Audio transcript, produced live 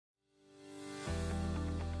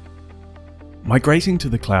Migrating to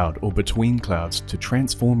the cloud or between clouds to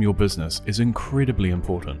transform your business is incredibly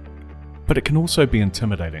important, but it can also be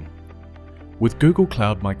intimidating. With Google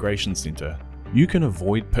Cloud Migration Center, you can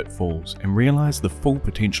avoid pitfalls and realize the full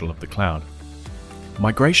potential of the cloud.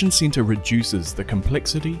 Migration Center reduces the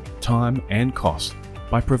complexity, time, and cost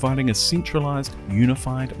by providing a centralized,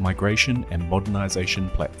 unified migration and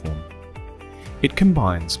modernization platform. It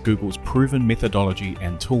combines Google's proven methodology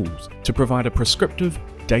and tools to provide a prescriptive,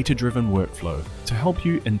 data-driven workflow to help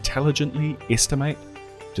you intelligently estimate,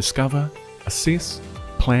 discover, assess,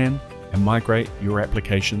 plan, and migrate your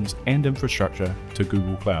applications and infrastructure to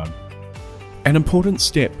Google Cloud. An important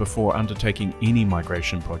step before undertaking any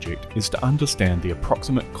migration project is to understand the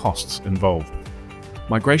approximate costs involved.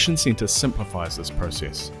 Migration Center simplifies this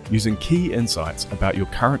process using key insights about your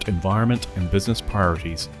current environment and business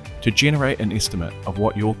priorities to generate an estimate of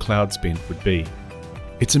what your cloud spend would be.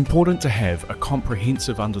 It's important to have a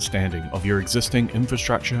comprehensive understanding of your existing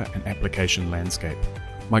infrastructure and application landscape.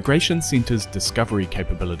 Migration Center's discovery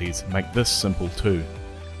capabilities make this simple too.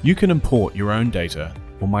 You can import your own data,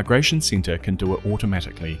 or Migration Center can do it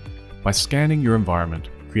automatically by scanning your environment,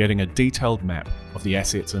 creating a detailed map of the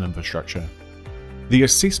assets and infrastructure. The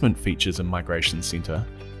assessment features in Migration Center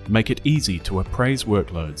make it easy to appraise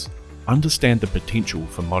workloads, understand the potential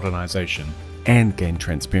for modernization, and gain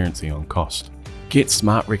transparency on cost. Get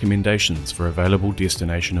smart recommendations for available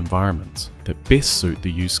destination environments that best suit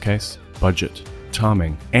the use case, budget,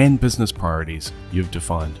 timing, and business priorities you've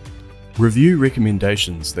defined. Review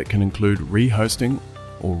recommendations that can include rehosting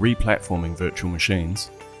or replatforming virtual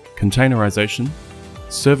machines, containerization,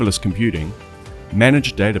 serverless computing,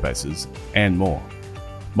 managed databases, and more.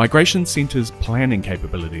 Migration Center's planning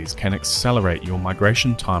capabilities can accelerate your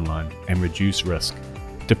migration timeline and reduce risk.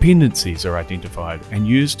 Dependencies are identified and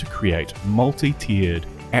used to create multi-tiered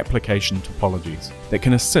application topologies that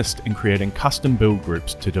can assist in creating custom build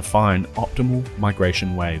groups to define optimal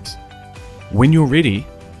migration waves. When you're ready,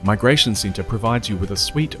 Migration Center provides you with a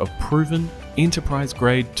suite of proven,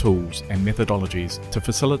 enterprise-grade tools and methodologies to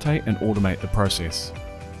facilitate and automate the process.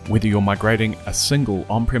 Whether you're migrating a single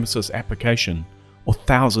on-premises application or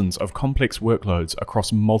thousands of complex workloads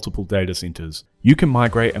across multiple data centers, you can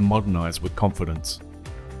migrate and modernize with confidence.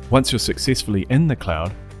 Once you're successfully in the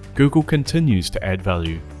cloud, Google continues to add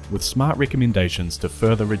value with smart recommendations to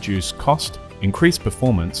further reduce cost, increase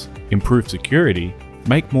performance, improve security,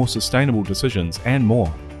 make more sustainable decisions, and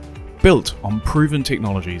more. Built on proven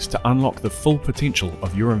technologies to unlock the full potential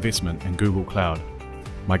of your investment in Google Cloud,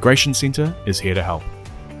 Migration Center is here to help.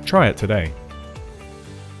 Try it today.